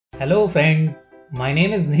Hello friends, my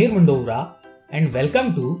name is Nihir Mundovra and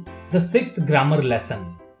welcome to the 6th grammar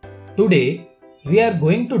lesson. Today we are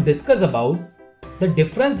going to discuss about the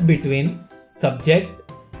difference between subject,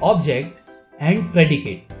 object and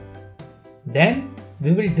predicate. Then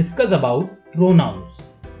we will discuss about pronouns.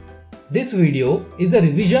 This video is a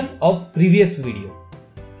revision of previous video.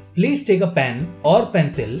 Please take a pen or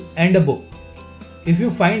pencil and a book. If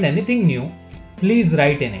you find anything new, please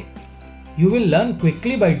write in it. You will learn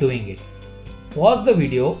quickly by doing it. Pause the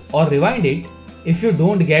video or rewind it if you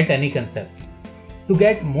don't get any concept. To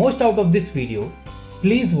get most out of this video,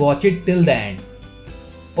 please watch it till the end.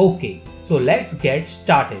 Okay, so let's get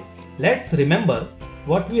started. Let's remember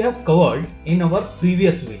what we have covered in our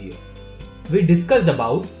previous video. We discussed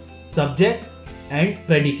about subjects and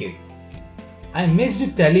predicates. I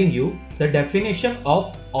missed telling you the definition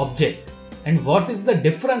of object and what is the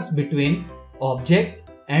difference between object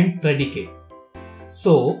and predicate.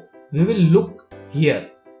 So we will look here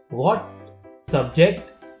what subject,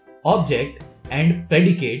 object and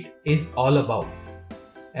predicate is all about.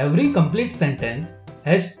 Every complete sentence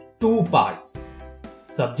has two parts,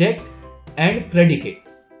 subject and predicate.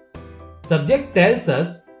 Subject tells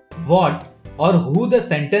us what or who the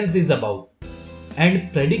sentence is about,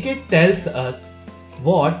 and predicate tells us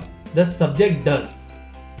what the subject does.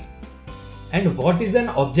 And what is an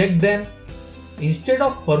object then? Instead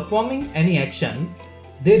of performing any action,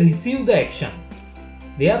 they receive the action.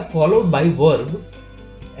 They are followed by verb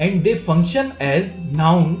and they function as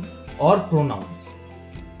noun or pronouns.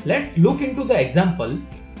 Let's look into the example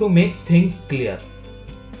to make things clear.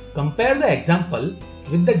 Compare the example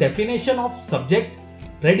with the definition of subject,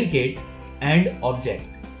 predicate and object.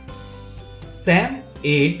 Sam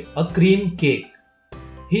ate a cream cake.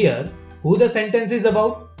 Here, who the sentence is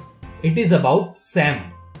about? It is about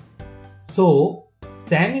Sam. So,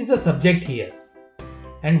 Sam is the subject here.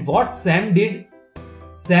 And what Sam did?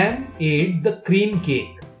 Sam ate the cream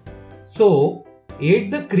cake. So, ate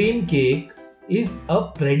the cream cake is a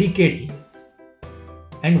predicate here.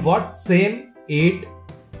 And what Sam ate?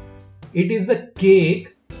 It is the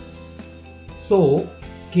cake. So,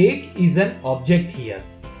 cake is an object here.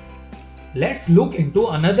 Let's look into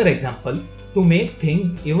another example to make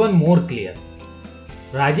things even more clear.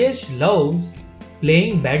 Rajesh loves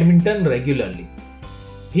playing badminton regularly.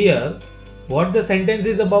 Here, what the sentence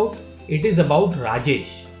is about? It is about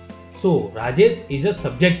Rajesh. So, Rajesh is a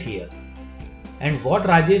subject here. And what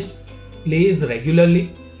Rajesh plays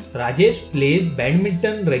regularly? Rajesh plays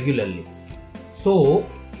badminton regularly. So,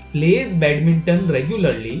 plays badminton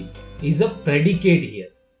regularly is a predicate here.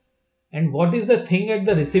 And what is the thing at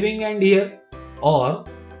the receiving end here? Or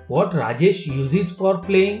what Rajesh uses for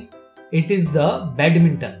playing? It is the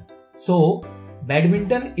badminton. So,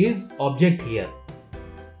 badminton is object here.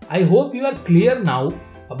 I hope you are clear now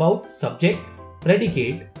about subject,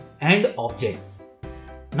 predicate and objects.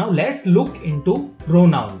 Now let's look into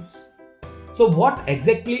pronouns. So what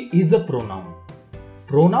exactly is a pronoun?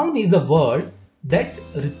 Pronoun is a word that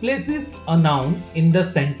replaces a noun in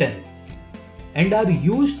the sentence and are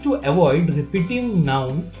used to avoid repeating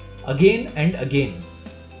noun again and again.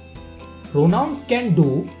 Pronouns can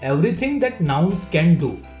do everything that nouns can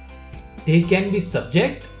do. They can be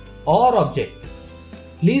subject or object.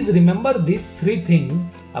 Please remember these three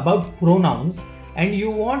things about pronouns and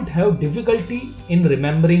you won't have difficulty in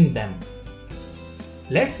remembering them.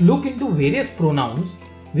 Let's look into various pronouns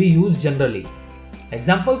we use generally.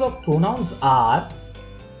 Examples of pronouns are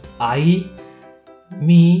I,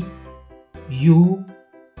 me, you,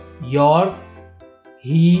 yours,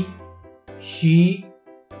 he, she,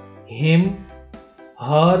 him,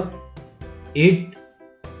 her, it,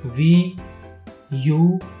 we,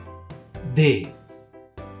 you, they.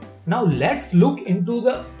 Now let's look into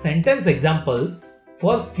the sentence examples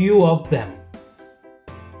for few of them.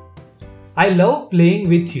 I love playing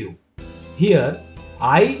with you. Here,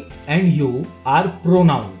 I and you are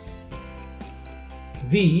pronouns.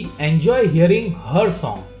 We enjoy hearing her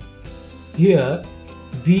song. Here,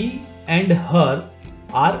 we and her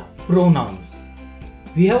are pronouns.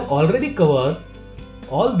 We have already covered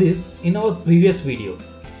all this in our previous video.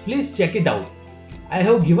 Please check it out. I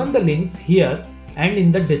have given the links here and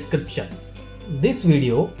in the description. This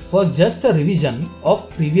video was just a revision of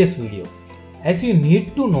previous video, as you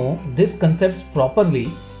need to know these concepts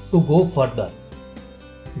properly to go further.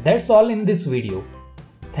 That's all in this video.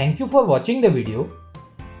 Thank you for watching the video.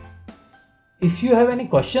 If you have any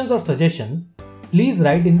questions or suggestions, please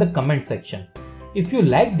write in the comment section. If you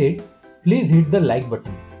liked it, please hit the like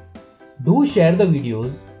button. Do share the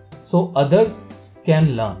videos so others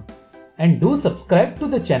can learn. And do subscribe to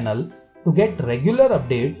the channel to get regular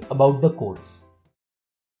updates about the course.